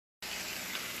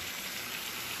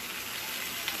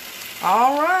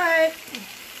All right.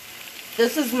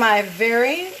 This is my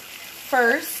very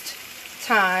first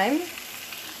time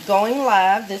going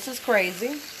live. This is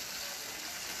crazy.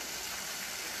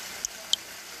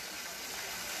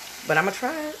 But I'm going to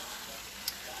try it.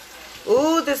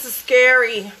 Ooh, this is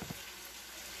scary.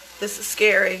 This is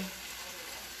scary.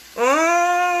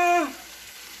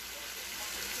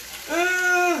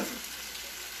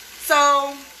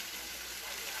 So,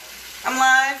 I'm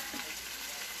live.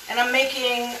 And I'm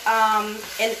making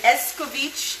an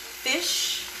Escovitch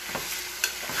fish.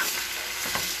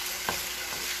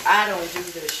 I don't do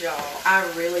this, y'all. I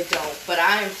really don't. But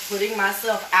I am putting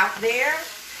myself out there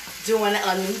doing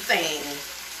a new thing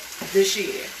this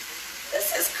year.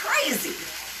 This is crazy.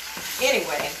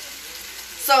 Anyway,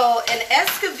 so an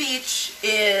Escovitch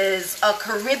is a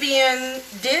Caribbean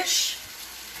dish.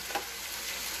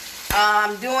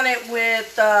 I'm doing it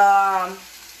with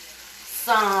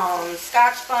some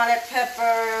Scotch bonnet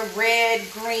pepper, red,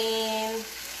 green,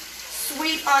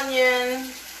 sweet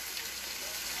onion.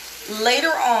 Later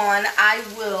on, I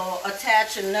will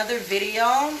attach another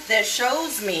video that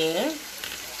shows me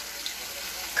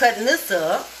cutting this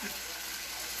up.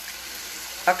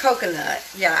 A coconut,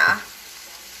 yeah.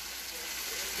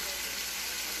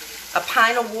 A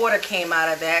pint of water came out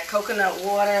of that, coconut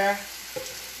water.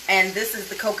 And this is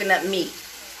the coconut meat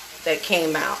that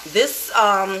came out. This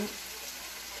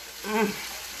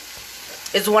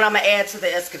is what I'm going to add to the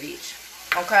Escovitch.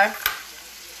 Okay?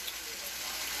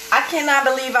 I cannot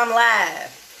believe I'm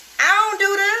live. I don't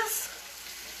do this.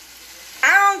 I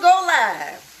don't go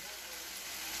live.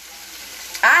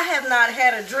 I have not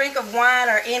had a drink of wine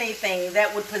or anything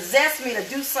that would possess me to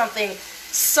do something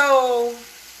so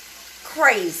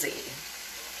crazy.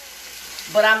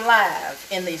 But I'm live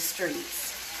in these streets.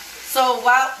 So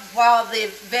while the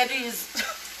veggies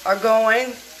are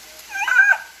going,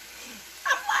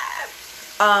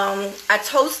 I'm live. I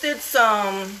toasted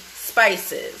some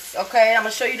spices. Okay, I'm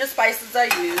gonna show you the spices I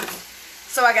use.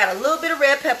 So I got a little bit of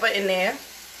red pepper in there.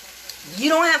 You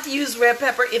don't have to use red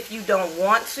pepper if you don't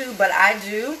want to, but I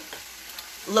do.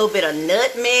 A little bit of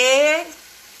nutmeg.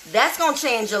 That's gonna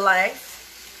change your life.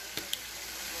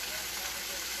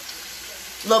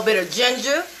 A little bit of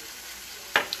ginger.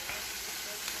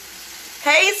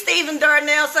 Hey, Stephen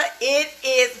Darnell, so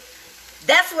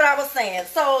that's what I was saying.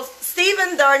 So,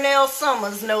 Stephen Darnell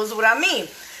Summers knows what I mean.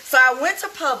 So, I went to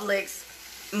Publix.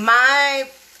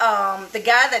 The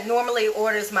guy that normally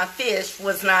orders my fish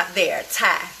was not there.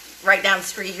 Ty, right down the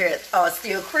street here at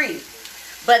Steel Creek.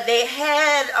 But they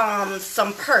had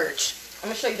some perch. I'm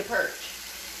going to show you the perch.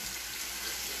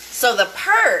 So, the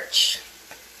perch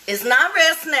is not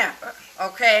red snapper,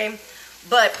 okay?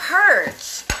 But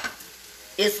perch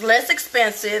is less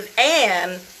expensive,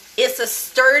 and it's a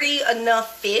sturdy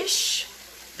enough fish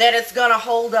that it's gonna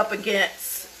hold up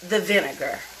against the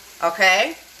vinegar.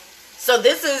 Okay, so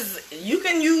this is, you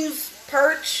can use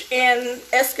perch and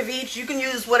Escovitch, you can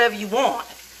use whatever you want,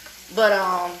 but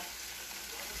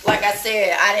like I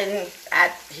said,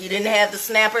 he didn't have the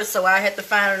snapper, so I had to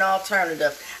find an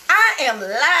alternative. I am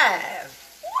live.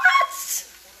 What?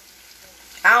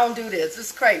 I don't do this.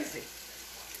 It's crazy.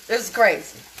 This is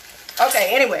crazy.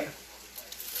 Okay, anyway,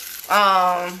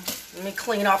 let me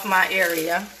clean off my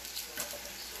area.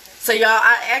 So, y'all,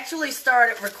 I actually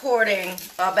started recording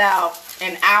about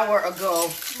an hour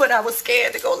ago, but I was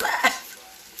scared to go live.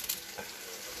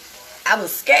 I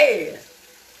was scared.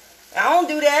 I don't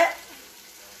do that.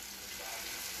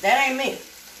 That ain't me.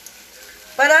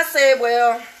 But I said,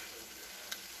 well,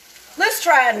 let's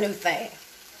try a new thing.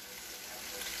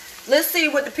 Let's see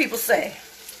what the people say.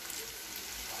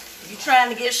 You trying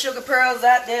to get sugar pearls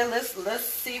out there? Let's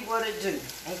see what it do.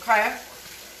 Okay.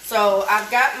 So I've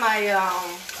got my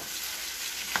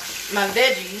my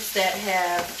veggies that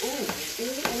have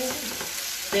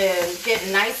they're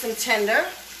getting nice and tender.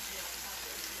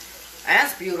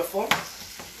 That's beautiful.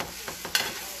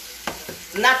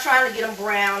 I'm not trying to get them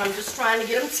brown. I'm just trying to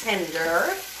get them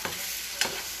tender.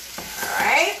 All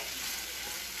right.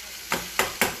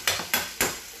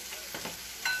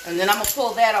 And then I'm gonna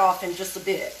pull that off in just a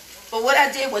bit. But what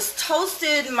I did was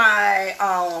toasted my,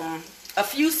 a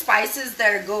few spices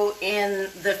that go in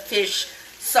the fish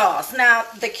sauce. Now,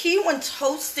 the key when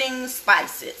toasting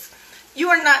spices, you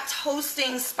are not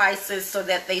toasting spices so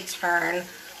that they turn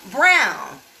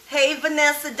brown. Hey,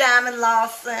 Vanessa Diamond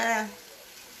Lawson.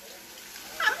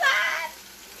 I'm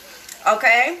live.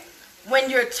 Okay? When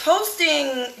you're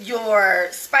toasting your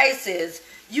spices,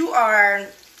 you are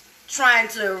trying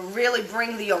to really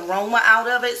bring the aroma out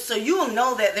of it, so you'll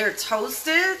know that they're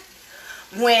toasted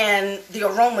when the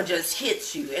aroma just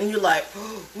hits you and you're like,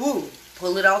 ooh,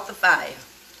 pull it off the fire,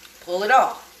 pull it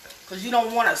off, because you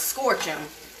don't want to scorch them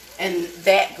and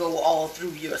that go all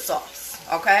through your sauce.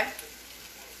 Okay?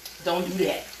 Don't do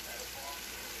that.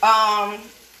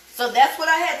 So that's what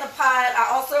I had in the pot. I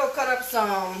also cut up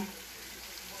some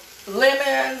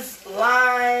lemons,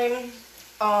 lime,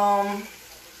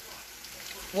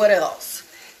 what else?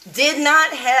 Did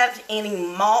not have any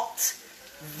malt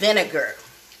vinegar.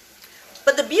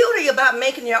 But the beauty about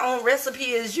making your own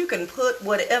recipe is you can put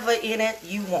whatever in it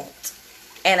you want.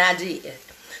 And I did.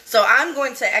 So I'm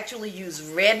going to actually use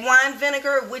red wine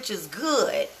vinegar, which is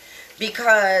good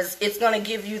because it's going to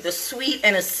give you the sweet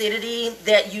and acidity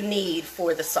that you need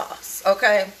for the sauce.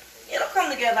 Okay? It'll come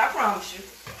together, I promise you.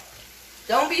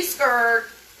 Don't be scared.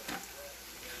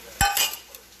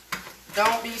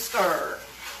 Don't be scared.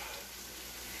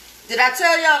 Did I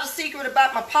tell y'all the secret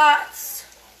about my pots?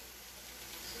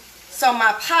 So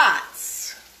my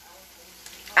pots,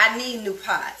 I need new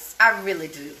pots. I really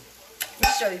do. Let me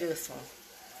show you this one.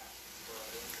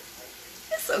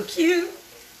 It's so cute.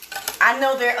 I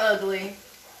know they're ugly.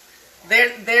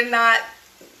 They're not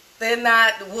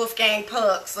Wolfgang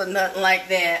Pucks or nothing like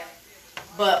that.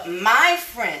 But my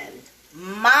friend,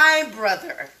 my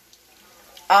brother,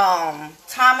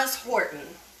 Thomas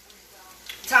Horton.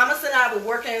 Thomas and I were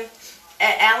working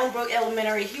at Allenbrook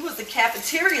Elementary. He was the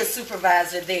cafeteria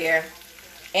supervisor there.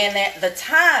 And at the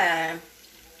time,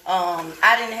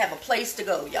 I didn't have a place to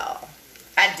go, y'all.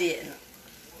 I didn't.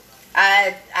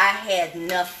 I had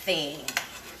nothing.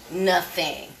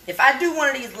 Nothing. If I do one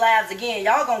of these lives again,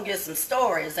 y'all gonna get some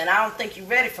stories. And I don't think you're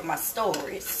ready for my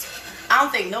stories. I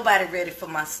don't think nobody ready for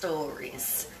my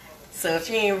stories. So if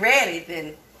you ain't ready,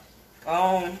 then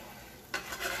go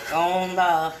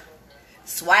on,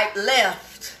 swipe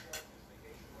left.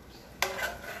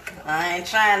 I ain't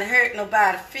trying to hurt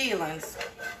nobody's feelings,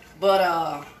 but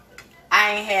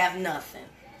I ain't have nothing.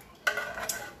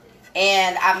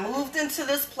 And I moved into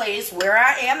this place where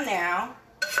I am now,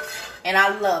 and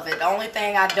I love it. The only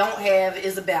thing I don't have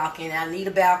is a balcony. I need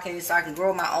a balcony so I can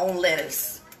grow my own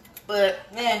lettuce. But,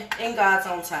 in God's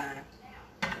own time.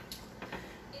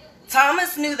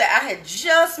 Thomas knew that I had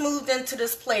just moved into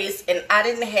this place and I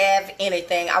didn't have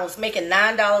anything. I was making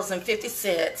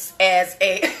 $9.50 as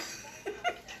a...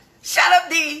 Shut up,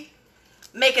 D.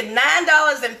 Making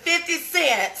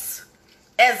 $9.50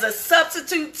 as a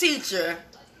substitute teacher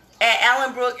at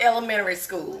Allenbrook Elementary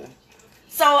School.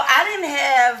 So I didn't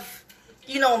have,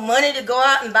 money to go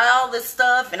out and buy all this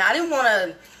stuff. And I didn't want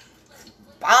to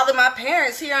bother my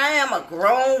parents. Here I am, a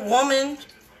grown woman,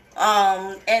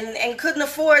 and couldn't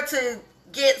afford to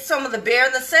get some of the bare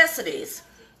necessities.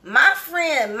 My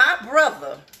friend, my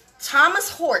brother, Thomas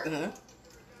Horton,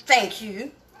 thank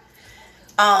you,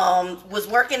 was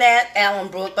working at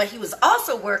Allenbrook, but he was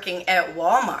also working at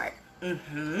Walmart.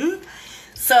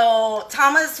 So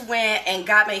Thomas went and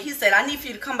got me. He said, I need for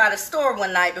you to come by the store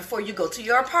one night before you go to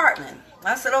your apartment.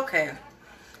 I said, okay.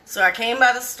 So I came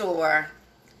by the store,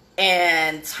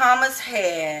 and Thomas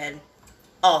had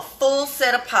a full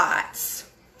set of pots,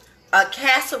 a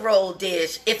casserole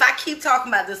dish. If I keep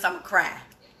talking about this, I'm going to cry.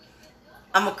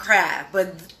 I'm going to cry.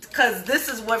 But because this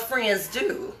is what friends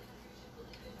do.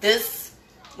 This,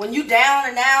 when you down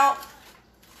and out,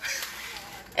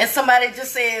 and somebody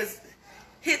just says,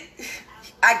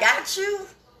 I got you.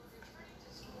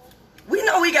 We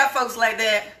know we got folks like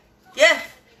that. Yeah.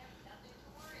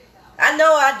 I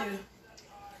know I do.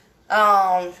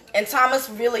 And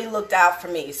Thomas really looked out for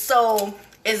me. So,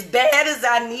 as bad as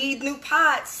I need new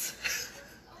pots,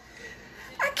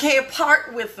 I can't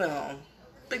part with them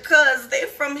because they're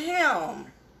from him.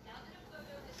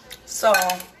 So,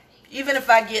 even if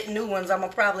I get new ones, I'm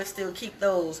going to probably still keep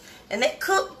those. And they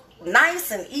cook nice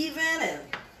and even and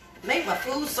make my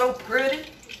food so pretty.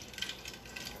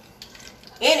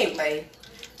 Anyway,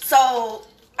 so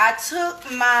I took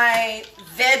my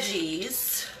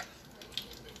veggies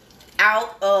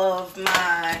out of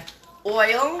my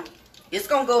oil. It's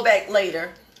going to go back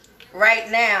later.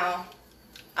 Right now,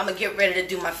 I'm going to get ready to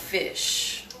do my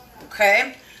fish.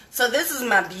 Okay? So this is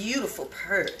my beautiful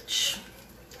perch.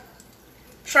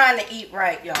 I'm trying to eat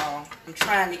right, y'all. I'm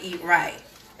trying to eat right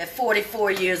at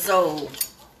 44 years old.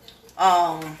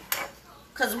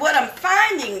 Because what I'm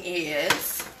finding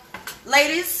is,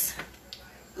 ladies,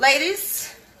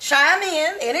 chime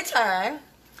in anytime.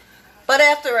 But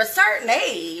after a certain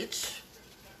age,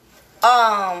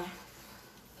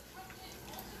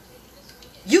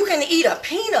 you can eat a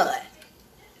peanut.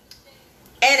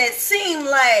 And it seemed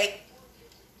like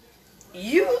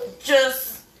you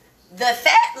just the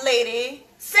fat lady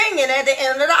singing at the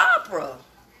end of the opera.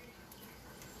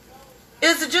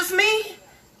 Is it just me?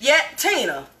 Yeah,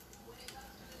 Tina.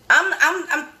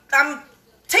 I'm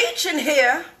teaching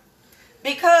here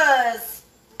because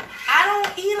I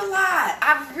don't eat a lot.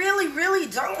 I really, really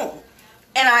don't.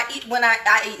 And I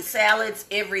eat salads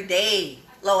every day.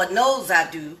 Lord knows I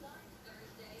do.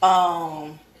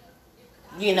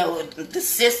 You know, the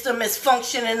system is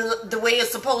functioning the way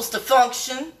it's supposed to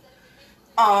function.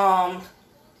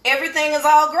 Everything is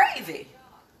all gravy.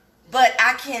 But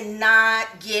I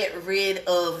cannot get rid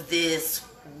of this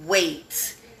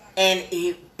weight. And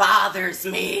it bothers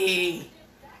me.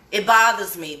 It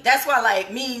bothers me. That's why,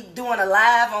 like, me doing a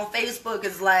live on Facebook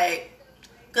is like,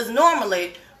 because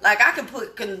normally, like, I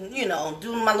can you know,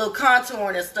 do my little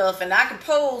contouring and stuff, and I can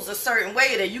pose a certain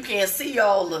way that you can't see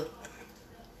all of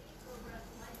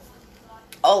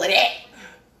that.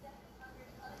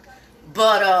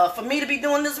 But for me to be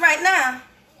doing this right now,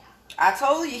 I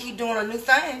told you he doing a new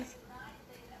thing.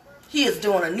 He is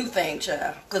doing a new thing,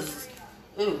 child. Because,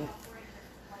 ooh.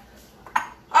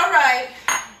 All right.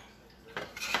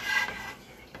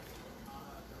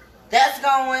 That's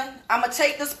going. I'm going to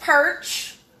take this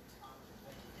perch.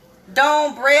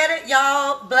 Don't bread it,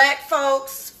 y'all. Black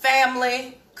folks,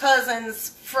 family, cousins,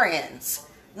 friends.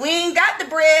 We ain't got to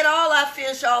bread all our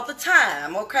fish all the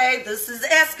time, okay? This is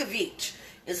Escovitch.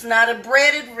 It's not a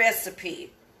breaded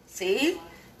recipe. See?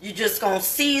 You're just going to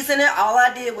season it. All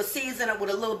I did was season it with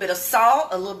a little bit of salt,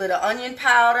 a little bit of onion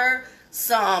powder,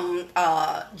 some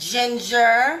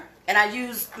ginger, and I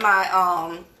used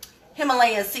my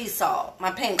Himalayan sea salt, my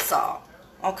pink salt,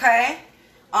 okay?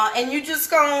 And you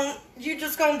just gonna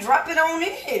drop it on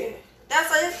in here.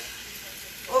 That's it.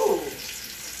 Ooh.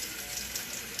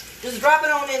 Just drop it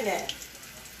on in there.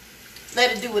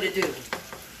 Let it do what it do.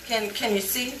 Can you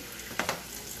see?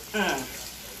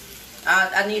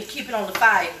 I need to keep it on the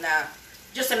fire now.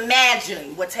 Just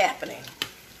imagine what's happening.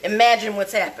 Imagine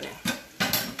what's happening.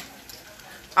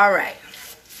 All right.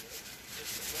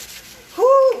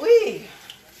 Whoo-wee.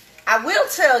 I will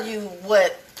tell you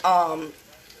what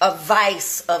a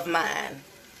vice of mine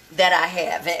that I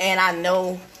have, and I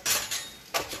know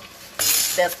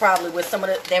that's probably with some of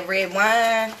that red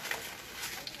wine.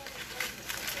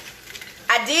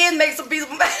 I did make some pieces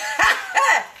of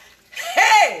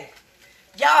hey,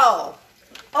 y'all.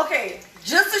 Okay,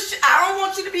 I don't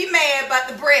want you to be mad about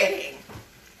the breading.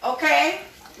 Okay,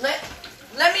 let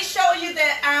me show you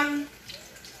that I'm.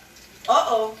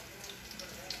 Uh-oh.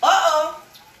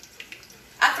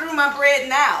 I threw my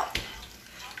breading out.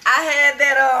 I had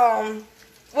that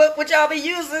what y'all be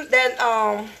using? That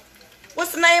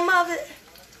what's the name of it?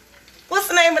 What's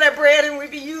the name of that breading we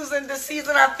be using this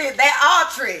season? I fit that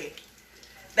artery.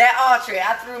 That artery.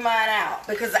 I threw mine out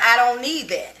because I don't need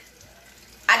that.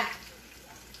 I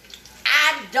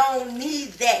don't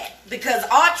need that because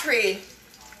artery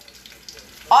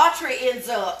ends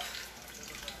up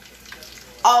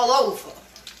all over.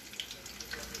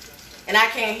 And I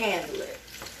can't handle it.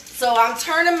 So I'm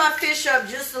turning my fish up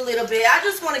just a little bit. I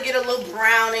just want to get a little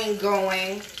browning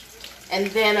going. And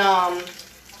then I'm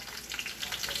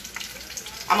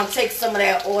going to take some of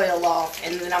that oil off.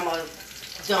 And then I'm going to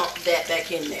dump that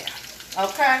back in there.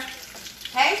 Okay?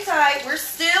 Hang tight. We're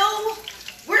still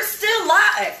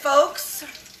live, folks.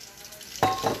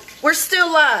 We're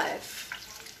still live.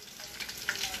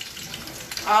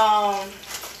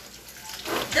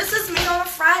 This is me on a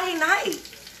Friday night.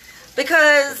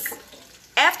 Because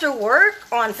after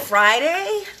work on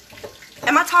Friday,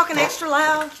 am I talking extra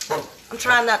loud? I'm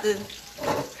trying not to.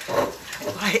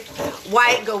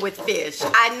 White go with fish.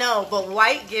 I know, but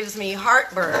white gives me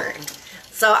heartburn.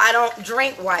 So I don't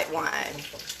drink white wine.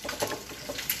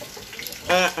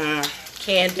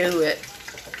 Can't do it.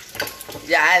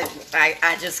 Yeah,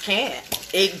 I just can't.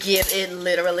 It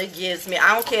literally gives me,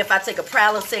 I don't care if I take a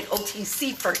Prilosec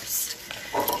OTC first.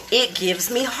 It gives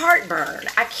me heartburn.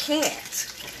 I can't.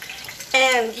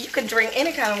 And you can drink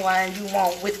any kind of wine you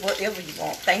want with whatever you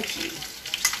want. Thank you.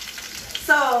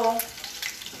 So,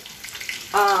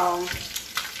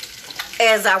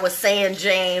 as I was saying,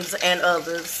 James and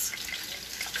others,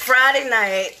 Friday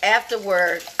night after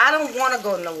work, I don't want to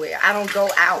go nowhere. I don't go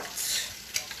out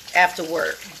after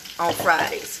work on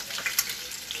Fridays.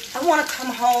 I want to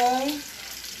come home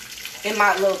in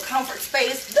my little comfort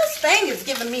space. This thing is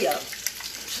giving me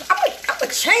I'm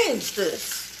gonna change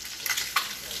this.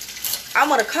 I'm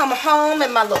gonna come home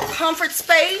in my little comfort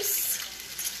space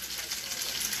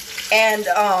and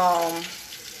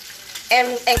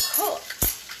cook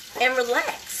and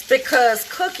relax, because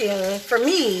cooking for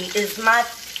me is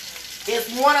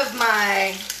one of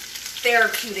my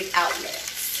therapeutic outlets.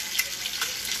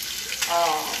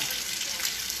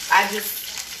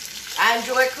 I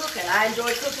enjoy cooking. I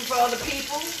enjoy cooking for other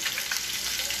people.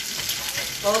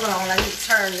 Hold on, let me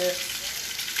turn this.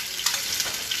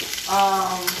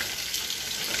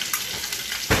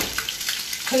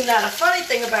 Now, the funny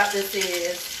thing about this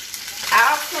is,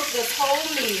 I'll cook this whole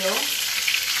meal.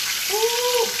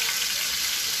 Ooh.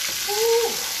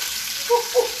 Ooh.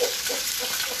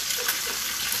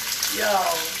 Yo,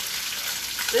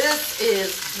 this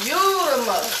is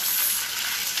beautiful.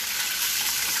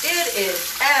 It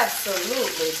is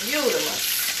absolutely beautiful.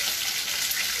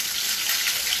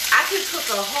 I can cook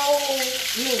a whole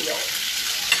meal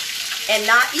and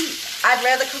not eat. I'd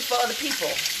rather cook for other people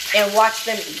and watch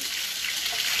them eat.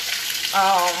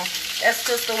 That's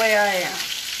just the way I am.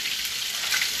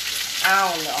 I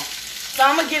don't know. So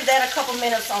I'm going to give that a couple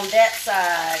minutes on that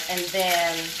side, and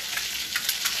then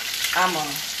I'm going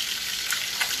to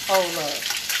hold up.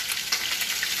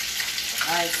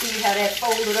 I see how that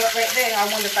folded up right there. I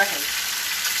wonder if I can.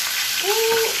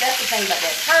 Ooh, that's the thing about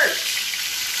that perch.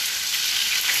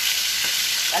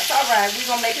 That's all right. We're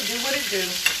going to make it do what it do.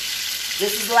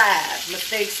 This is live.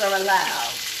 Mistakes are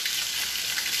allowed.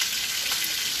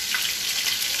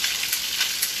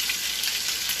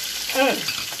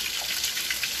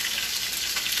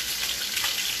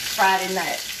 Friday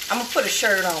night. I'm going to put a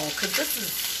shirt on because this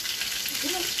is,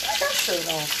 you know, I got a shirt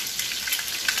on.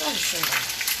 Got a shirt on.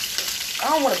 I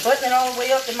don't want to button it all the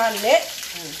way up to my neck.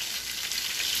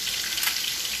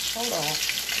 Hold on.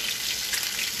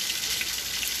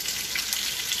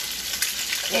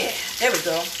 Yeah, there we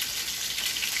go.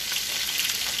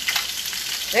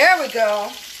 There we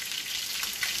go.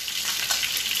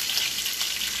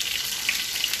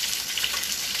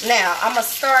 Now, I'm going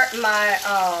to start my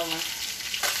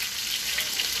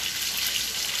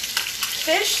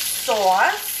fish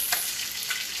sauce.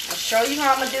 I'll show you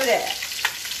how I'm going to do that.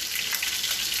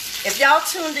 If y'all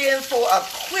tuned in for a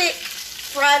quick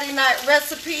Friday night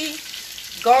recipe,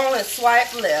 go on and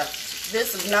swipe left.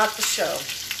 This is not the show.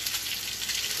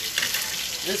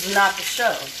 This is not the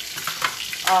show.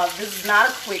 This is not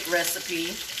a quick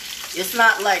recipe. It's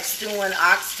not like stewing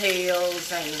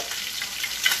oxtails and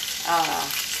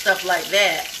stuff like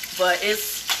that. But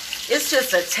it's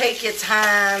just a take your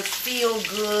time, feel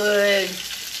good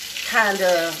kind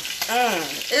of.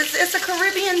 It's a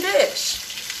Caribbean dish.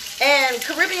 And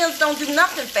Caribbeans don't do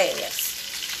nothing fast.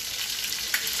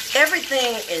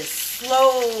 Everything is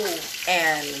slow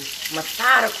and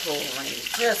methodical and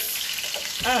just,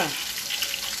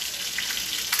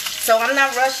 So I'm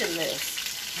not rushing this.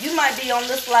 You might be on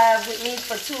this live with me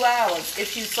for 2 hours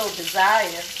if you so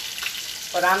desire.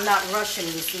 But I'm not rushing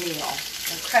this meal.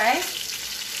 Okay?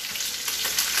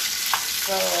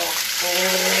 So, I'm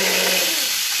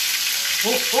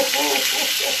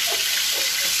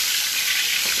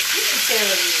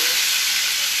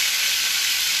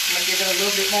going to give it a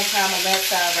little bit more time on that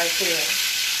side right there.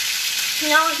 Can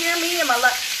y'all hear me?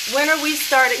 When are we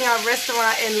starting our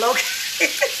restaurant in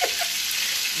location?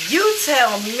 You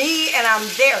tell me and I'm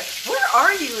there. Where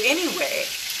are you anyway?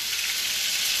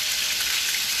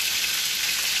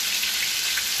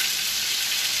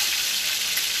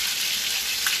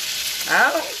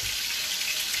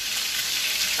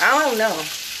 I don't know.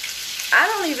 I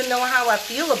don't even know how I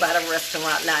feel about a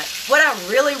restaurant night. What I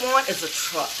really want is a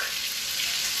truck.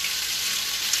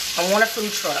 I want a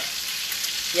food truck.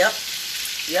 Yep.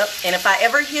 And if I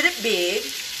ever hit it big,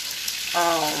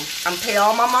 I'm pay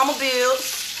all my mama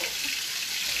bills.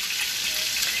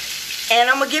 And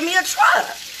I'm gonna give me a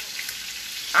truck.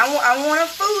 I want a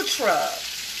food truck.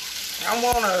 I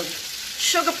want a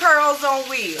sugar pearls on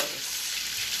wheels.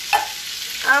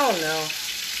 I don't know.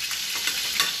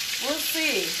 We'll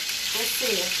see. We'll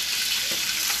see.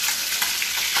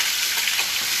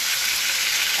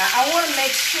 Now, I want to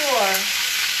make sure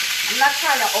I'm not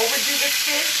trying to overdo this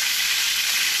fish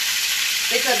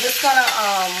because it's gonna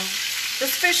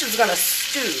this fish is gonna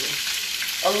stew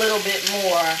a little bit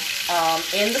more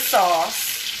in the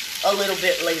sauce a little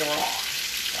bit later on.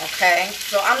 Okay,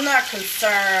 so I'm not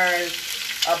concerned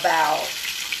about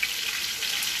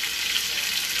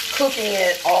cooking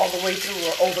it all the way through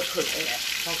or overcooking it.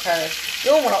 Okay, you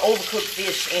don't want to overcook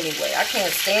fish anyway. I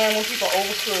can't stand when people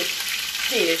overcook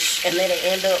fish and then it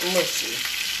end up mushy.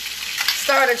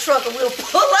 Start a truck and we'll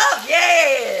pull up.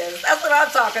 Yes, that's what I'm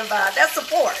talking about. That's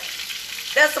support.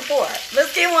 That's support.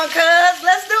 Let's get one, cuz.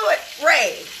 Let's do it.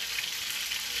 Ray.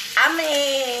 I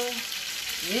mean,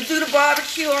 you do the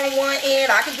barbecue on one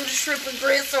end. I can do the shrimp and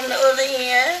grits on the other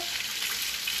end.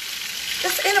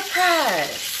 It's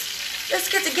enterprise. Let's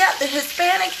get together. The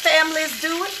Hispanic families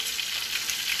do it.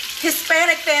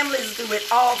 Hispanic families do it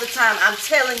all the time. I'm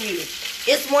telling you.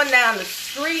 It's one down the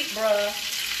street, bruh.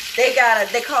 They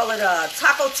call it a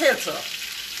taco tinta.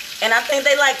 And I think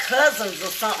they like cousins or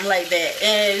something like that.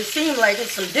 And it seems like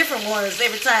there's some different ones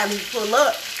every time you pull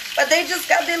up. But they just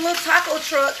got their little taco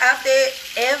truck out there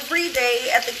every day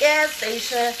at the gas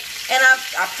station. And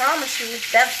I promise you,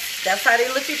 that's how they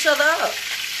lift each other up.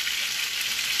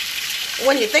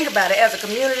 When you think about it, as a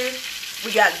community,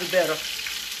 we got to do better.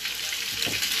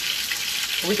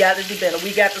 We got to do better.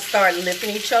 We got to start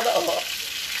lifting each other up.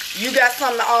 You got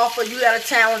something to offer. You got a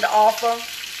talent to offer.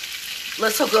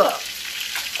 Let's hook up.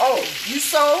 Oh, you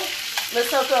sew?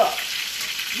 Let's hook up.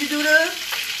 You do this?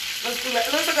 Let's do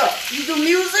that. Let's hook up. You do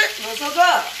music? Let's hook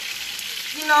up.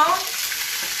 You know,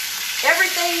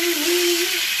 everything you need.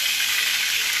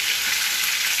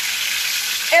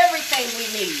 Everything we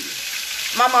need.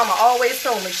 My mama always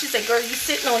told me, she said, girl, you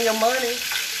sitting on your money.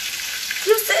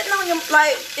 You sitting on your,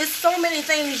 like, it's so many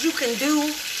things you can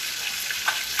do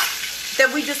that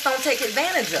we just don't take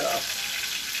advantage of.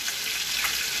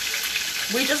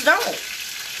 We just don't.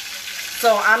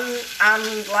 So I'm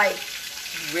like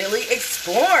really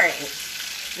exploring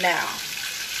now.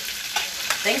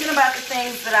 Thinking about the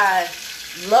things that I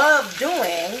love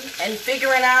doing and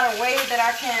figuring out a way that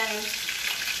I can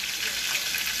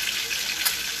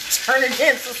turn it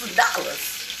into some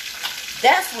dollars.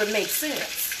 That's what makes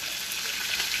sense.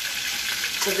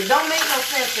 Because it don't make no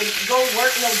sense to go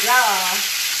work no job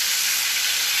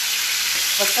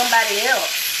for somebody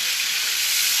else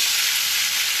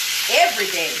every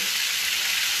day.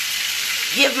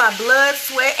 Give my blood,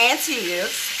 sweat, and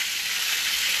tears.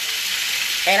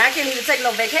 And I can't even take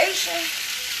no vacation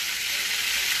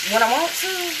when I want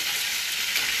to.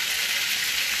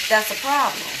 That's a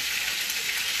problem.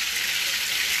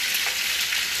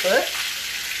 But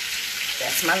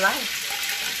that's my life.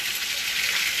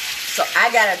 So I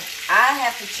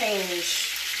have to change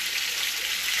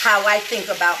how I think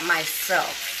about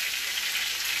myself.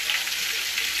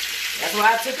 That's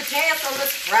why I took a chance on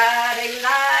this Friday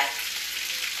night.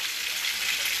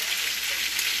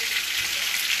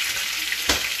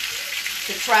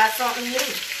 To try something new. To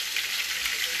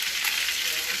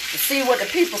see what the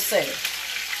people say.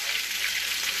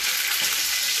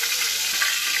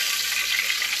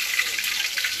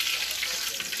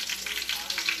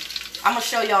 I'm going to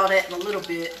show y'all that in a little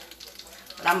bit.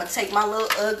 But I'm going to take my little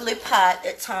ugly pot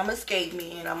that Thomas gave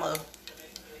me and I'm going to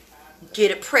get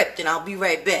it prepped and I'll be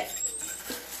right back.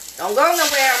 Don't go nowhere.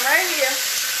 I'm right here.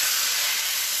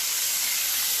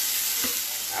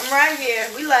 I'm right here.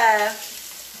 We live.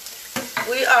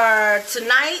 We are,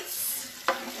 tonight's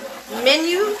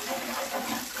menu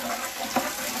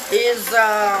is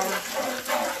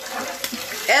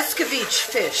Escovitch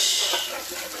fish.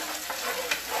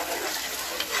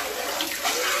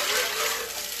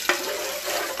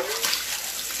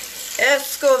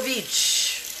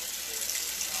 Escovitch.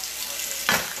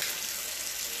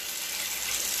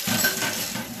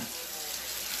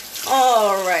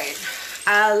 All right.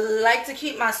 I like to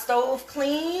keep my stove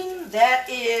clean. That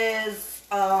is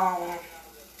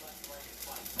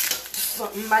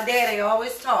something my daddy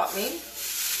always taught me.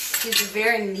 He's a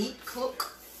very neat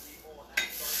cook.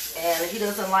 And he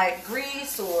doesn't like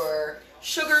grease or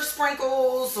sugar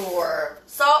sprinkles or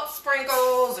salt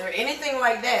sprinkles or anything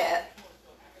like that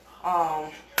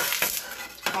on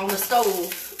the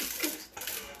stove,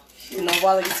 you know,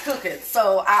 while he's cooking.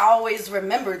 So I always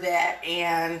remember that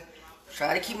and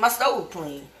try to keep my stove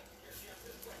clean.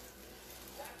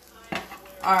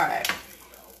 Alright.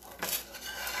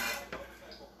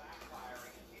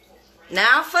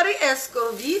 Now for the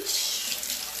Escovitch.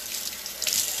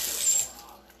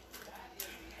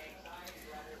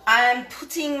 I'm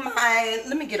putting my,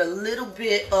 let me get a little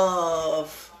bit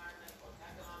of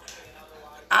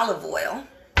olive oil.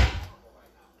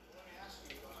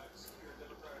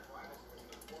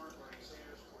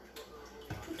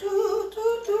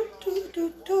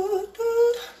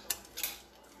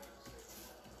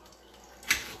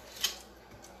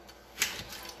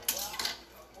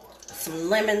 Some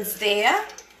lemons there.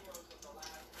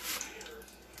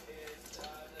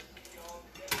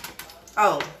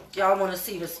 Oh, y'all want to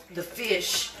see the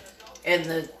fish and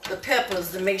the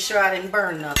peppers to make sure I didn't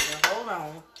burn nothing. Hold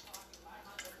on.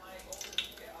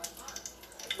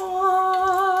 Oh.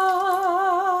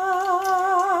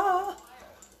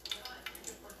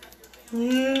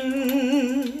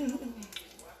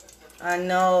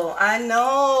 I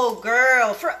know, girl.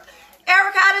 Erica,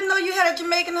 I didn't know you had a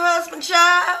Jamaican husband,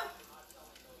 child.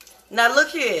 Now look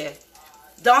here.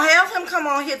 Don't have him come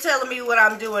on here telling me what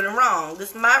I'm doing wrong. This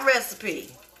is my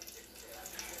recipe.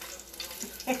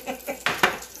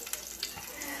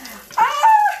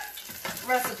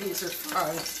 Recipes are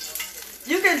fun.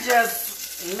 You can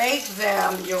just make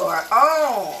them your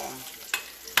own.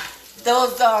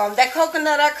 Those that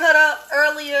coconut I cut up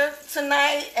earlier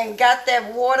tonight and got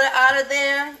that water out of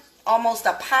there, almost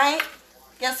a pint.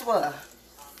 guess what?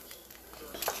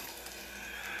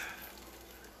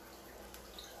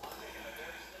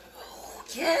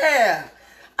 Yeah.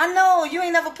 I know, you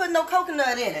ain't never put no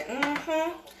coconut in it.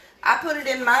 I put it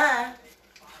in mine.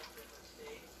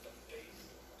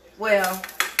 Well,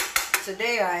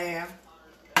 today I am.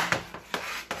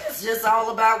 It's just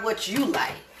all about what you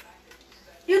like.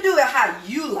 You do it how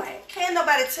you like. Can't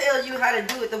nobody tell you how to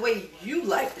do it the way you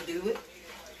like to do it.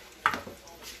 I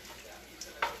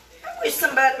wish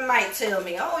somebody might tell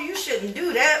me, oh, you shouldn't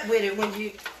do that with it when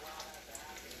you...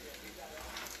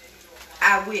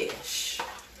 I wish.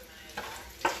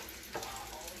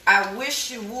 I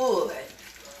wish you would.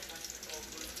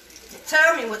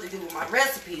 Tell me what to do with my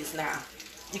recipes now.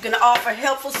 You can offer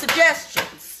helpful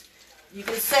suggestions. You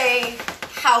can say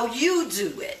how you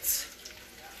do it.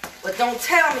 But don't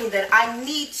tell me that I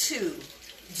need to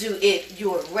do it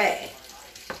your way.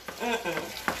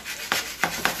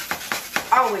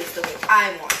 Always the way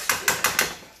I want to do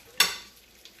it.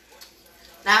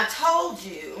 Now I told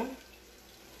you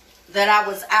that I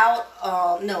was out,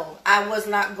 no, I was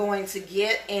not going to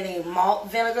get any malt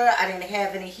vinegar. I didn't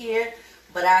have any here,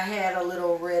 but I had a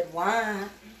little red wine.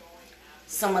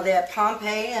 Some of that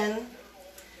Pompeian.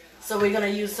 So we're going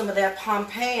to use some of that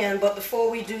Pompeian, but before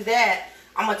we do that,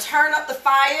 I'm going to turn up the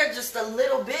fire just a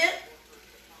little bit.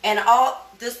 And all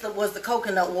this was the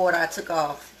coconut water I took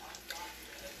off.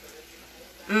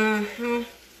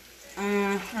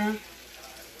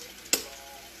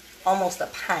 Almost a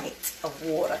pint of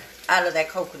water out of that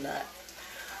coconut.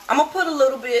 I'm going to put a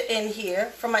little bit in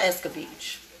here from my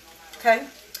Escovitch. Okay?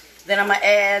 Then I'm going to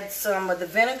add some of the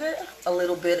vinegar, a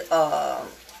little bit of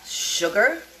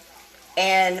sugar,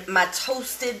 and my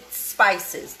toasted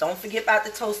spices. Don't forget about the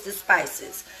toasted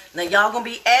spices. Now y'all going to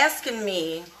be asking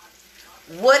me,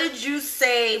 what did you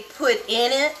say put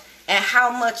in it and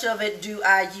how much of it do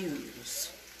I use?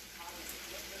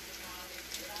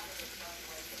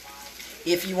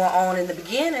 If you were on in the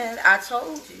beginning, I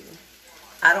told you.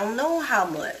 I don't know how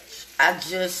much. I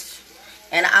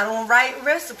don't write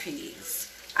recipes.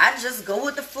 I just go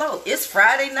with the flow. It's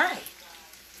Friday night.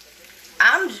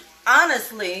 I'm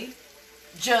honestly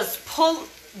just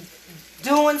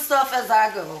doing stuff as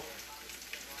I go.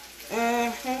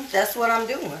 That's what I'm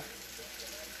doing.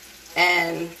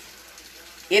 And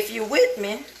if you're with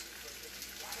me,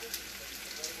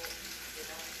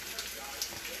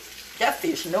 that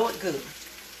fish know it good.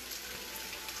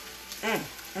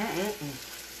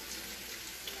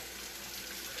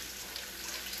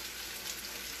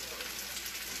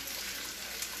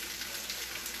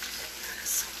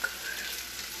 So good.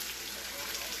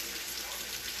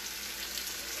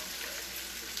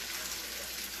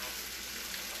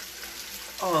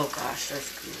 Oh gosh,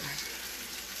 that's good.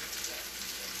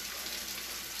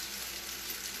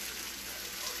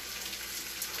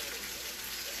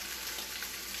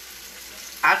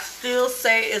 I still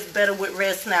say it's better with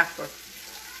red snapper.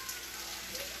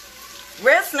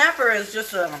 Red snapper is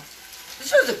just a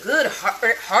good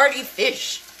hearty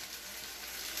fish.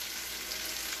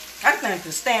 That thing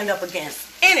can stand up against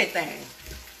anything.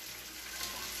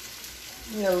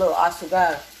 Need a little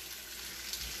asugara.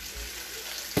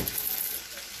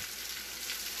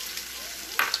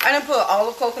 I didn't put all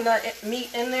the coconut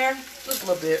meat in there, just a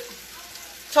little bit.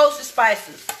 Toasted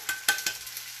spices.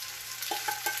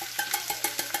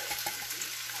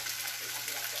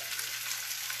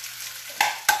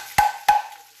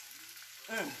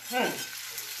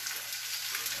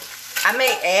 I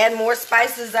may add more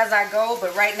spices as I go,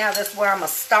 but right now that's where I'm going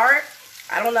to start.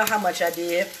 I don't know how much I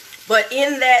did. But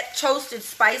in that toasted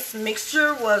spice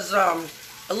mixture was a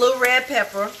little red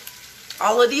pepper.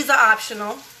 All of these are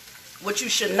optional. What you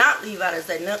should not leave out is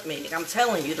that nutmeg. I'm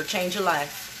telling you, it'll change your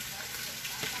life.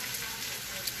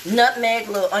 Nutmeg,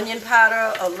 a little onion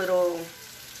powder, a little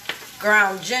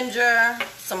ground ginger,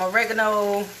 some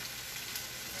oregano.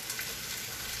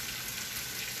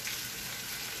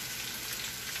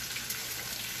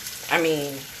 I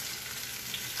mean,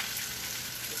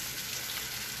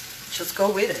 just go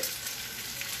with it.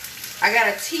 I got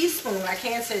a teaspoon. I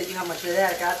can't tell you how much of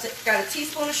that. I got a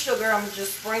teaspoon of sugar. I'm going to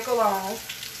just sprinkle on.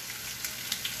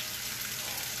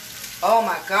 Oh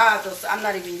my God. I'm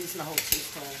not even using the whole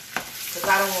teaspoon because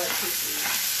I don't want it too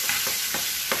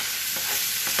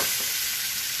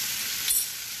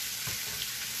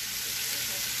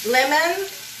sweet. Lemon.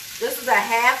 This is a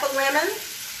half a lemon.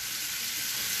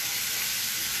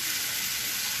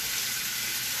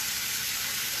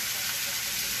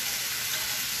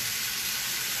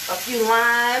 A few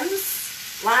limes,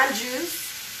 lime juice,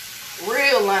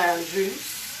 real lime juice.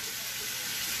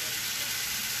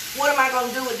 What am I going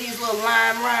to do with these little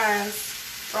lime rinds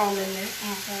thrown in there?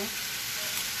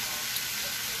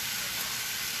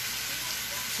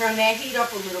 Turn that heat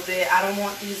up a little bit. I don't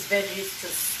want these veggies to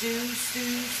stew.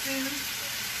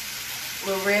 A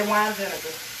little red wine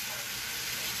vinegar.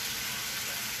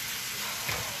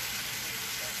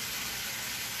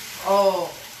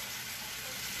 Oh.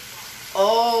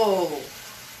 Oh.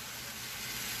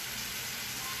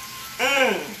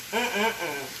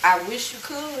 I wish you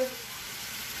could.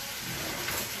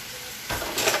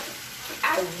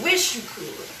 I wish you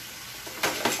could.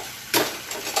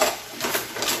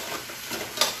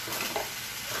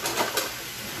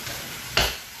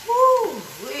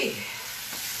 Woo-wee.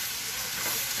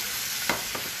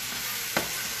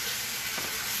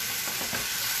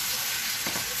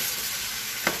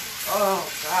 Oh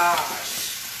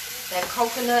gosh. That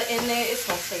coconut in there, it's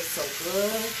gonna taste so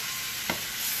good.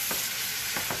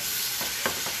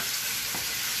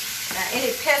 Now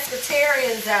any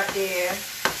pescatarians out there,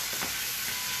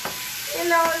 you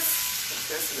know, it's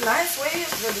just a nice way,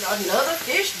 it's another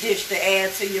fish dish to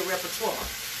add to your repertoire.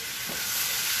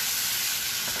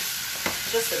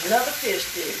 Just another fish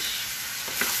dish.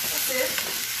 That's it.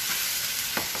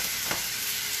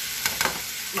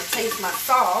 I'm gonna taste my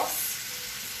sauce.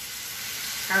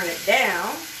 Turn it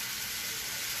down.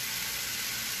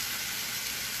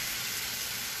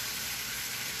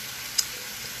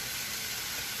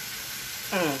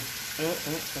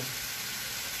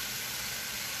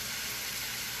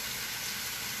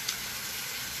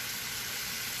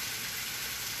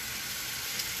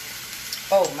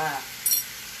 Oh my.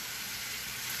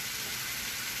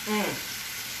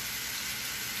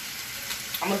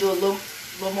 I'm gonna do a little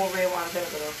more red wine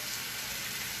vinegar though.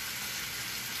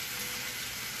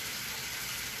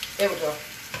 There we go.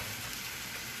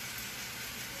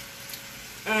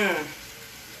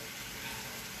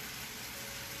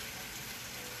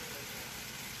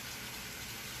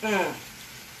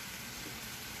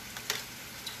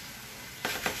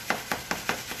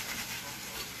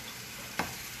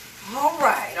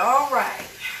 All right.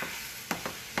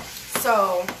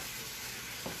 So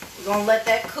we're gonna let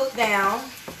that cook down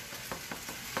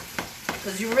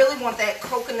because you really want that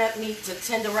coconut meat to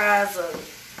tenderize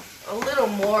a little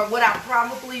more. What I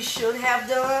probably should have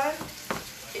done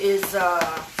is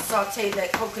saute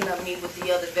that coconut meat with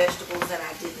the other vegetables, and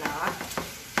I did not.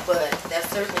 But that's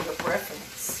certainly your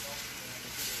preference.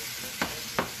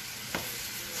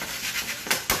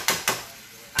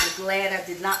 I'm glad I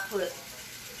did not put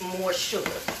more sugar.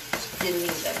 Didn't need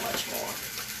that much more.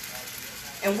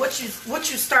 And what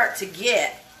you start to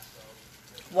get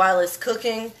while it's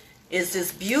cooking is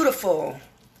this beautiful.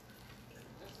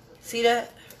 See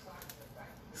that?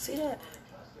 See that?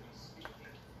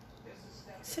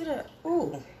 See that?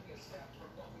 Ooh.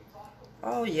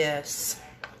 Oh yes.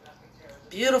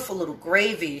 Beautiful little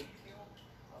gravy.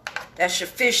 That's your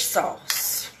fish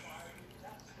sauce.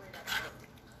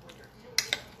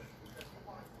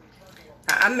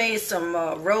 Now, I made some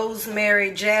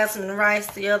rosemary jasmine rice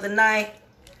the other night.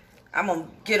 I'm going to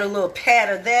get a little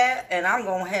pat of that, and I'm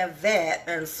going to have that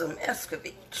and some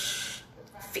Escovitch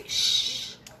fish.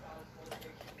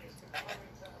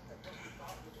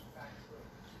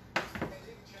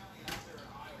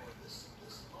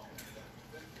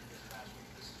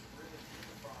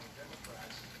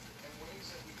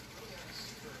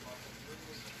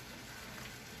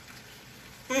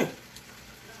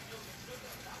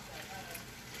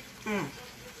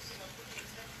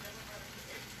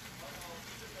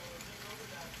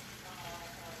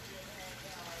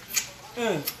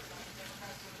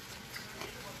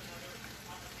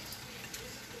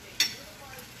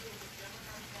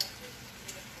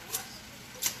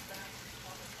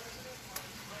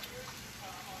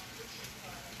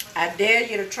 I dare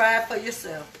you to try it for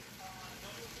yourself.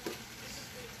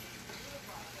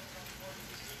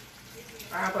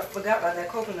 I forgot about that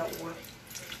coconut water.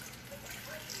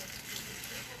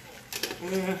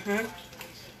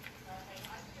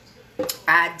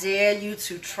 I dare you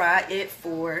to try it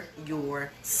for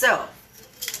yourself.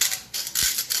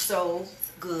 So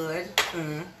good.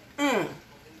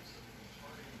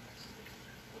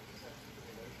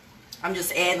 I'm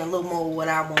just adding a little more of what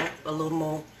I want. A little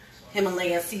more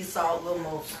Himalayan sea salt, a little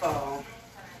more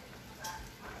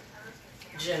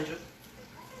ginger.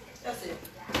 That's it.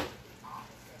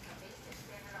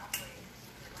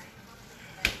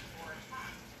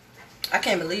 I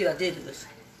can't believe I did this.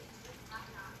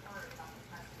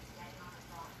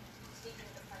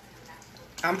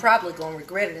 I'm probably going to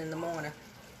regret it in the morning.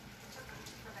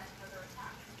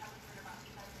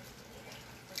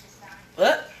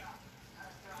 But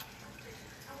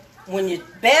when you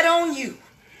bet on you,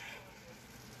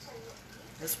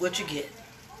 that's what you get.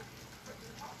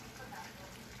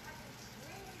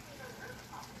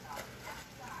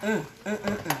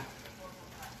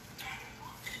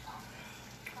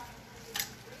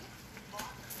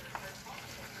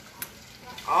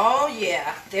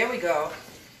 yeah, there we go.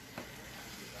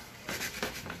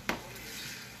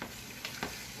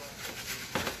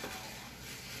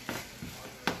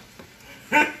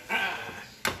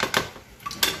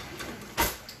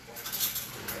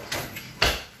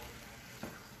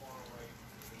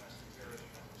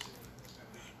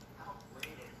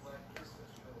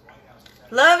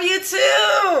 Love you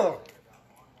too.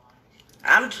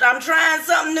 I'm trying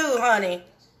something new, honey.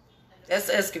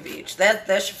 That's Escovitch.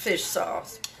 That's your fish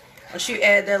sauce. Once you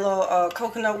add that little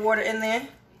coconut water in there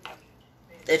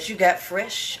that you got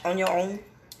fresh on your own.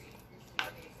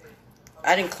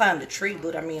 I didn't climb the tree,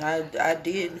 but I mean I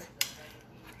did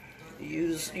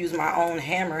use my own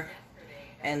hammer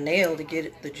and nail to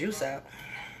get the juice out.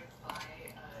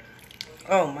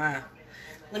 Oh my.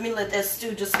 Let me let that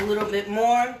stew just a little bit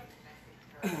more.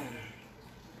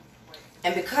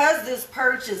 And because this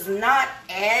perch is not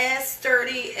as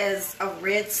sturdy as a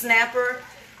red snapper,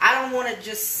 I don't want it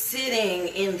just sitting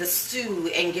in the stew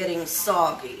and getting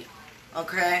soggy.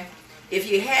 Okay?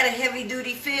 If you had a heavy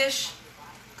duty fish,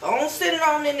 go on, sit it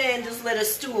on in there and just let it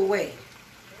stew away.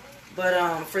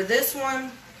 But for this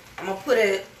one, I'm going to put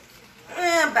it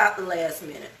about the last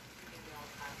minute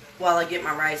while I get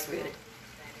my rice ready.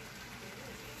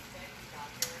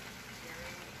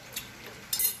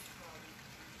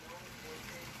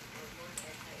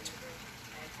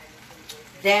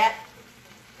 That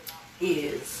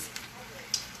is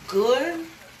good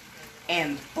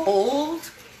and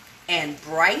bold and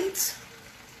bright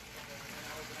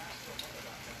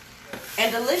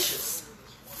and delicious.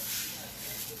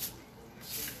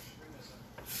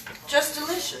 Just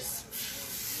delicious.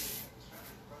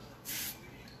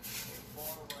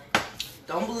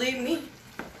 Don't believe me?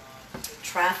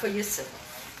 Try for yourself.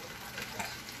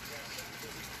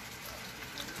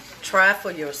 Try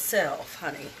for yourself,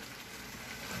 honey.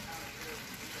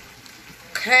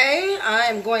 Okay,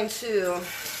 I'm just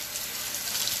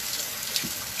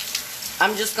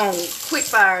going to quick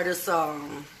fire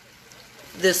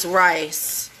this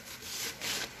rice.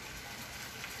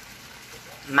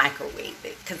 Microwave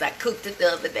it because I cooked it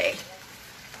the other day.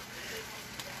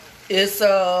 It's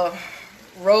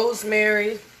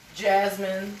rosemary,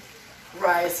 jasmine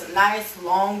rice, a nice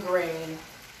long grain.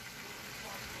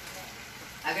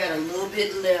 I got a little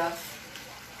bit left.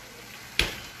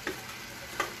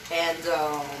 And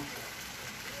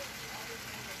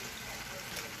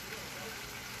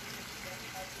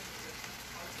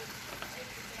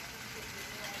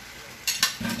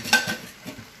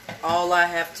all I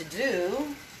have to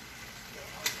do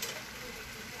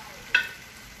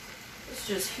is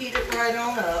just heat it right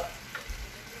on up.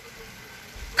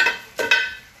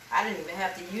 I didn't even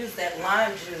have to use that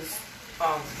lime juice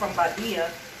from Badia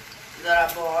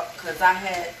that I bought because I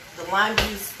had the lime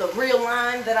juice, the real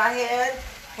lime that I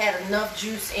had enough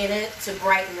juice in it to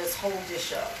brighten this whole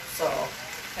dish up. So,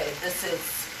 okay, this is,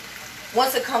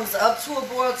 once it comes up to a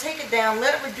boil, take it down,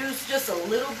 let it reduce just a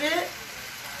little bit,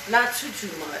 not too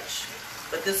much,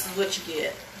 but this is what you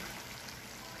get.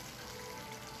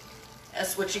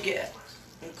 That's what you get,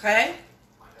 okay?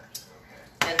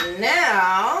 And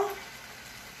now,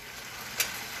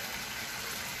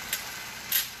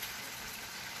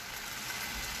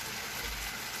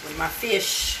 with my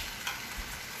fish,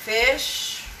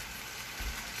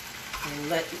 and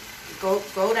let it go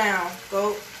down,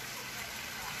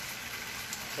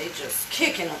 they just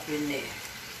kicking up in there,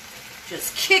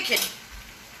 just kicking.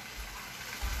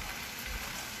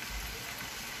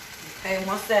 Okay,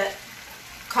 once that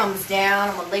comes down,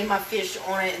 I'm gonna lay my fish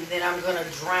on it, and then I'm gonna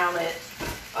drown it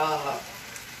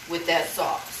with that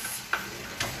sauce.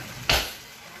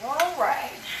 All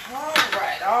right.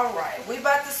 We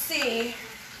about to see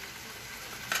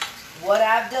what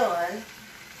I've done.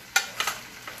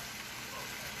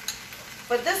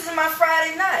 But this is my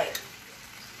Friday night.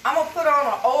 I'm going to put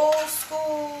on an old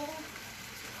school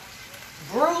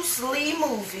Bruce Lee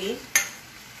movie.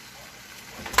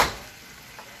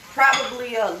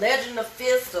 Probably a Legend of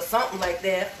Fist or something like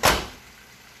that.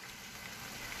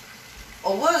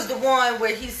 Or what is the one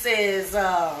where he says,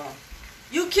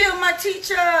 you killed my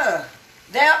teacher?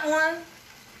 That one?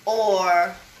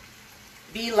 Or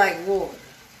Be Like Water.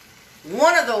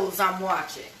 One of those I'm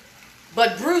watching.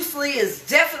 But Bruce Lee is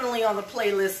definitely on the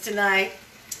playlist tonight.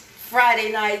 Friday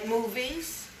night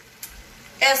movies.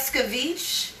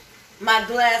 Escovitch. My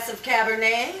glass of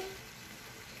Cabernet.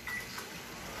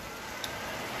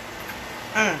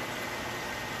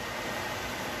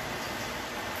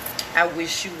 I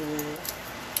wish you would.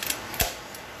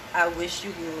 I wish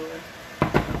you would.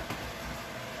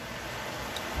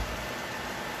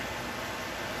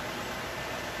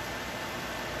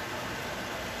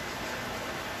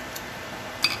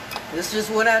 This is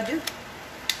what I do.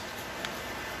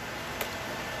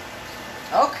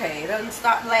 Okay, it doesn't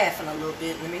stop laughing a little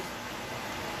bit. Let me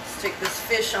stick this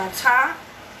fish on top.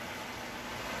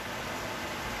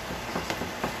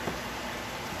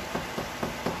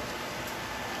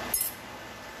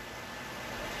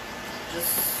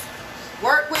 Just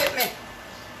work with me.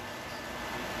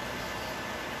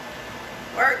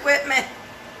 Work with me.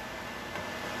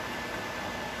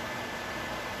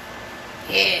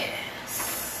 Yes.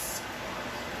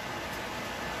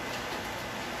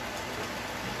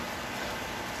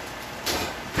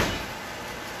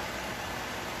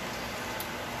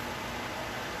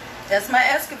 That's my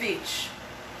Escovitch.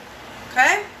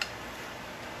 Okay?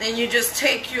 Then you just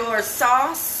take your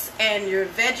sauce and your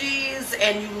veggies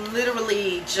and you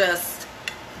literally just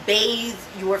bathe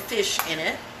your fish in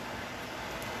it.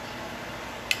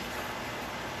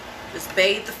 Just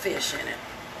bathe the fish in it.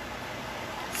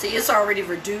 See, it's already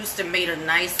reduced and made a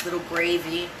nice little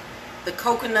gravy. The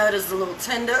coconut is a little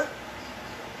tender.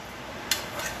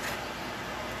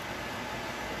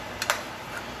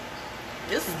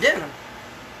 This is dinner.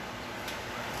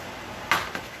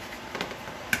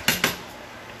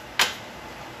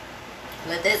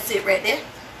 Let that sit right there.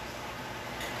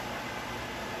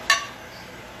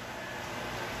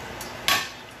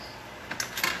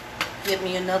 Get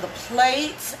me another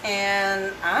plate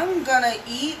and I'm gonna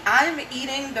eat. I'm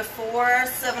eating before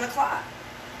 7 o'clock.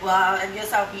 Well, I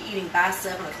guess I'll be eating by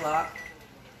 7 o'clock,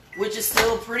 which is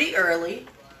still pretty early.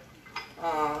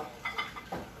 I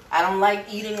don't like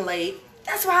eating late.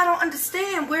 That's why I don't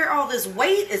understand where all this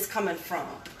weight is coming from.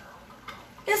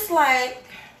 It's like,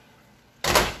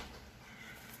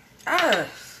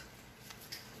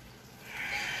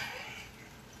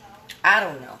 I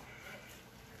don't know.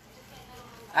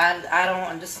 I don't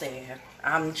understand.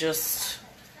 I'm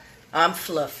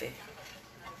fluffy.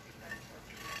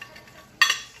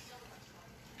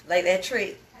 Like that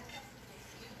trick.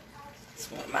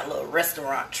 It's one of my little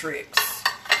restaurant tricks.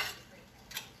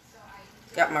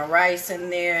 Got my rice in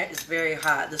there. It's very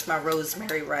hot. This is my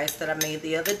rosemary rice that I made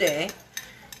the other day.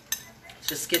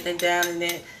 Just getting it down in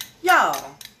there.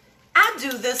 Y'all, I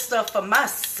do this stuff for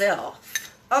myself.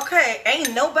 Okay?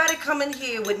 Ain't nobody coming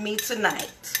here with me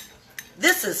tonight.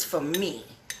 This is for me.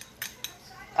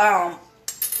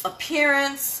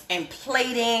 Appearance and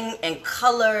plating and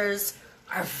colors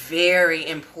are very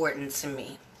important to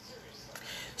me.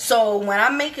 So when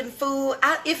I'm making food,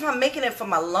 if I'm making it for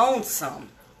my lonesome,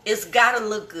 it's got to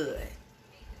look good.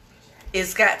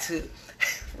 It's got to.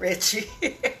 Richie.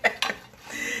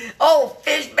 Oh,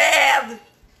 fish bath.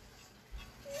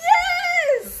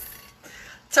 Yes.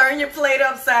 Turn your plate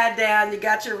upside down. You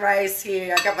got your rice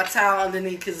here. I got my towel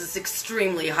underneath because it's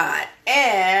extremely hot.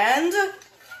 And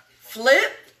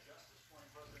flip.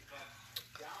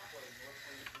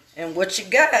 And what you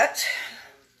got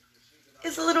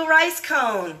is a little rice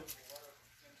cone.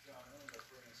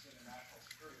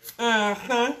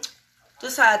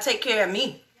 This is how I take care of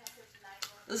me.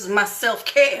 This is my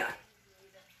self-care.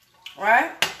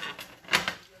 Right?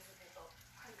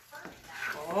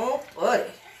 Oh, boy.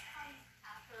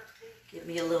 Give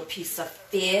me a little piece of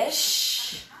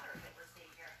fish.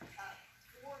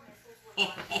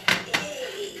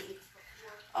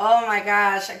 Oh, my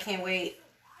gosh. I can't wait.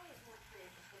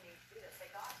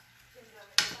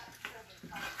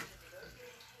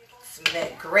 Some of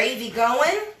that gravy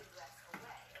going.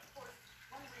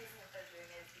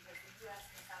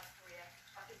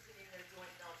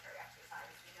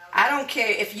 I don't care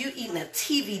if you eating a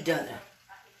TV dinner.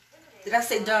 Did I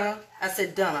say dinner? I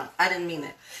said dinner. I didn't mean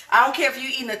it. I don't care if you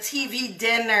eating a TV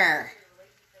dinner.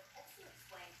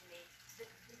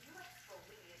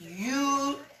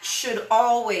 You should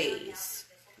always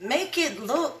make it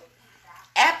look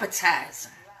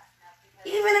appetizing.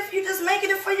 Even if you're just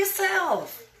making it for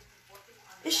yourself.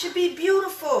 It should be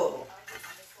beautiful.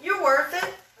 You're worth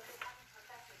it.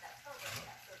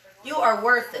 You are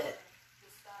worth it.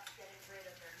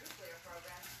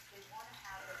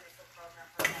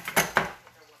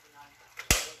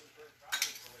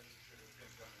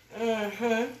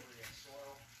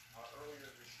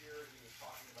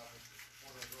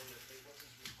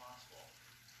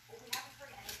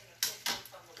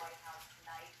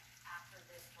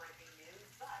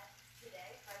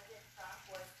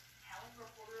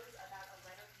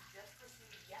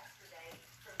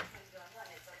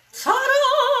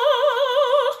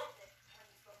 Ta-da!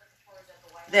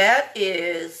 That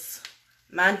is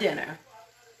my dinner.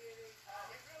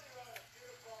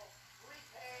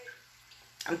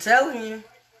 I'm telling you.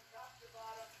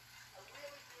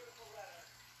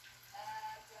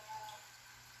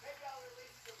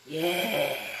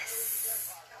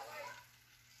 Yes.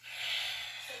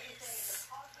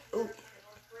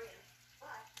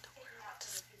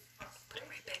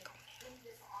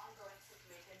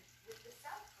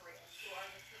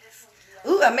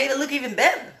 Ooh, I made it look even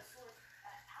better.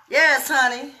 Yes,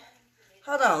 honey.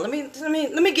 Hold on. Let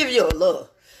me give you a little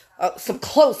some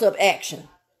close-up action.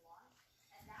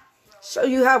 Show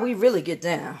you how we really get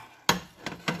down.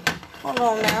 Hold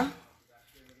on now.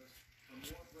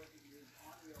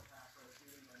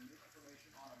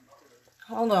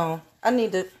 Hold on.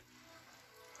 I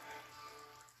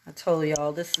told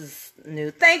y'all this is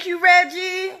new. Thank you,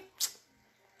 Reggie.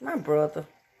 My brother.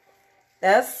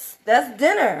 That's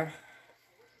dinner.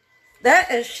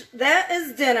 That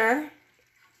is dinner.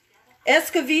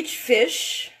 Escovitch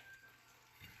fish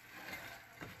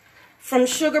from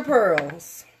Sugar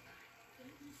Pearls.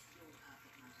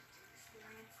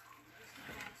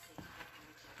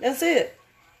 That's it.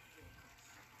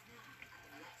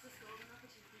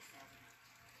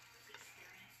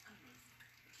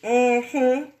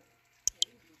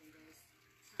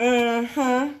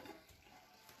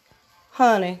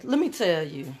 Honey, let me tell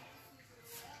you.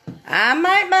 I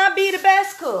might not be the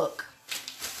best cook.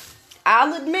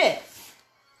 I'll admit.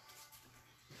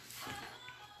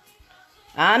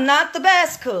 I'm not the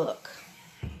best cook.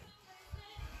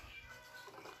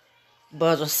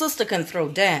 But a sister can throw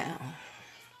down.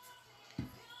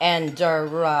 And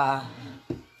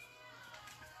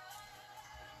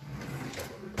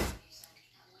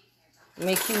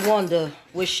make you wonder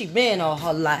where she been all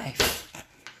her life.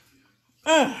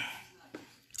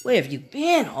 Where have you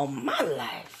been all my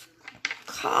life?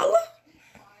 Carla?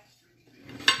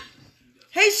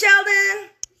 Hey, Sheldon.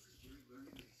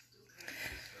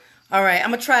 All right, I'm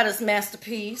going to try this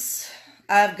masterpiece.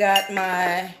 I've got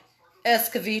my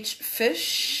Escovitch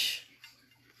fish.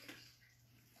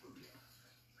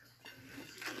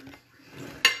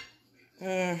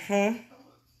 I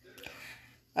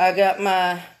got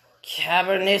my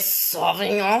Cabernet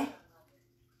Sauvignon.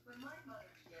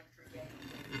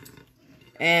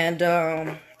 And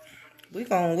we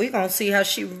gonna see how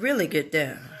she really get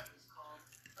down.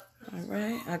 All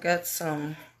right, I got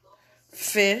some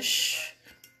fish,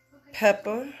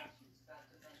 pepper.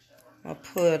 I'll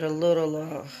put a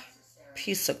little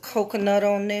piece of coconut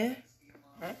on there.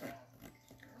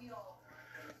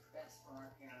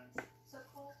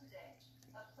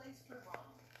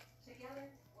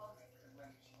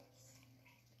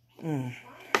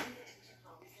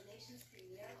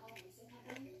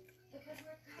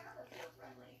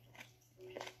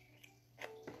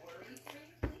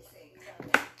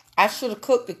 I should have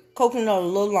cooked the coconut a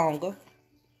little longer.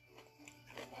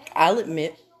 I'll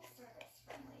admit.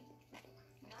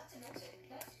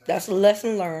 That's a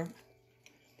lesson learned.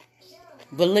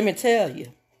 But let me tell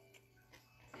you,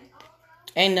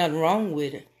 ain't nothing wrong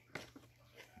with it.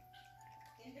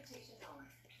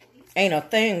 Ain't a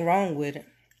thing wrong with it.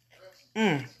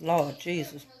 Lord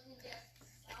Jesus.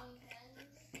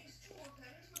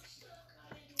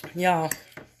 Y'all,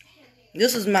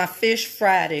 this is my fish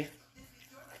Friday.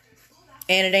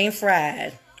 And it ain't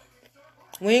fried.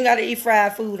 We ain't got to eat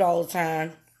fried food all the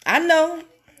time. I know.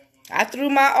 I threw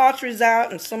my arteries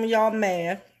out and some of y'all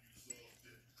mad.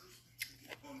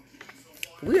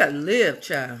 We got to live,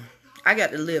 child. I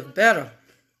got to live better.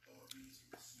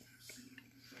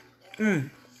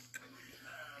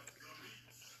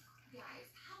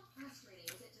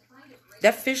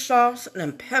 That fish sauce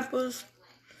and the peppers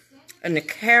and the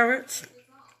carrots.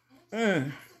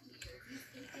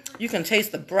 You can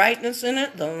taste the brightness in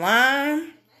it, the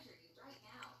lime.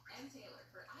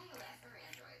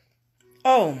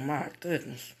 Oh my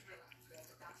goodness.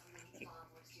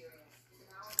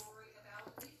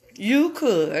 You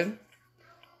could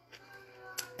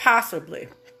possibly,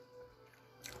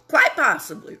 quite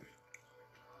possibly,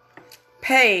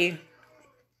 pay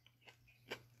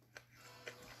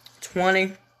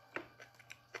 $25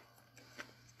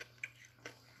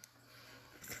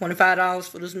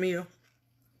 for this meal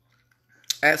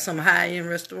at some high-end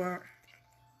restaurant.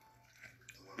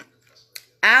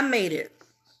 I made it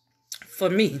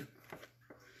for me.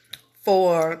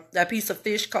 For that piece of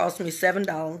fish cost me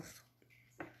 $7.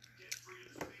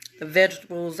 The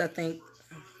vegetables, I think,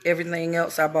 everything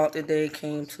else I bought today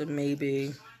came to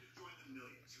maybe,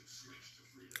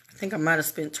 I think I might have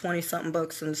spent 20-something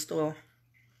bucks in the store.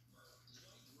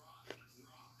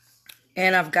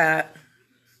 And I've got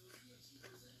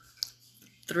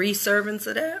 3 servings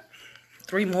of that.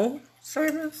 3 more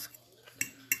servings.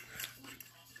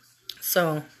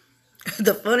 So,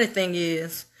 the funny thing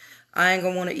is, I ain't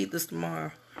gonna want to eat this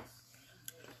tomorrow.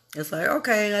 It's like,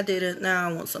 okay, I did it. Now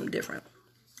I want something different.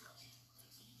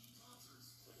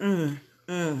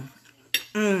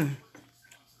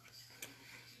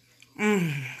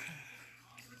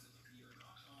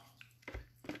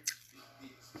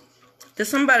 Did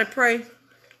somebody pray?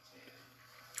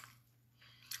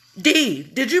 D,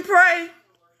 did you pray?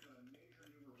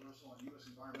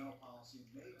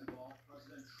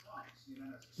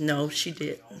 No, she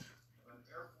didn't.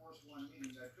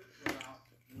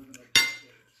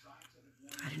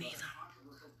 I didn't either.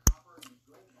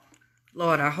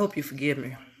 Lord, I hope you forgive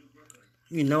me.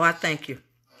 You know I thank you.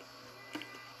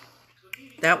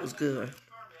 That was good.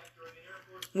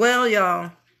 Well,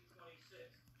 y'all,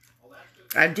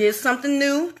 I did something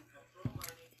new.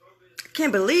 I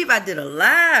can't believe I did a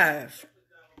live.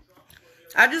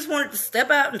 I just wanted to step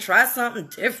out and try something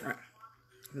different.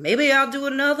 Maybe I'll do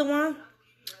another one.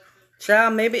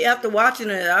 Child, maybe after watching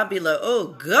it, I'll be like, oh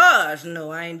gosh,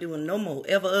 no, I ain't doing no more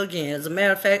ever again. As a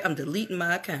matter of fact, I'm deleting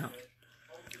my account.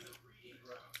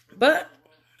 But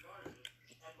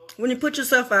when you put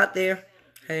yourself out there,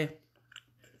 hey,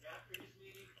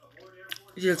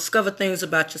 you discover things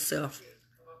about yourself.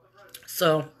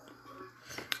 So,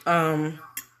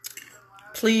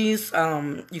 please,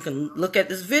 you can look at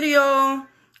this video,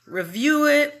 review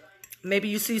it. Maybe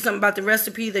you see something about the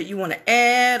recipe that you want to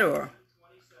add or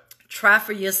try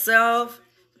for yourself.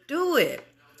 Do it.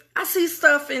 I see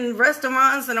stuff in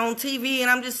restaurants and on TV, and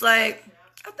I'm just like,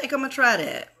 I think I'm going to try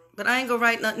that. But I ain't going to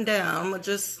write nothing down. I'm going to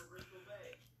just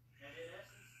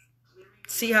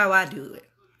see how I do it.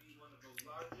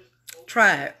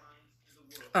 Try it.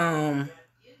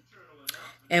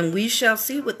 And we shall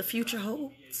see what the future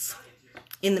holds.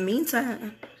 In the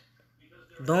meantime,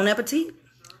 bon appetit.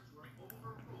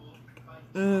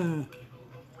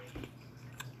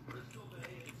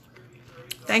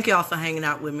 Thank y'all for hanging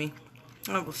out with me.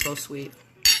 That was so sweet.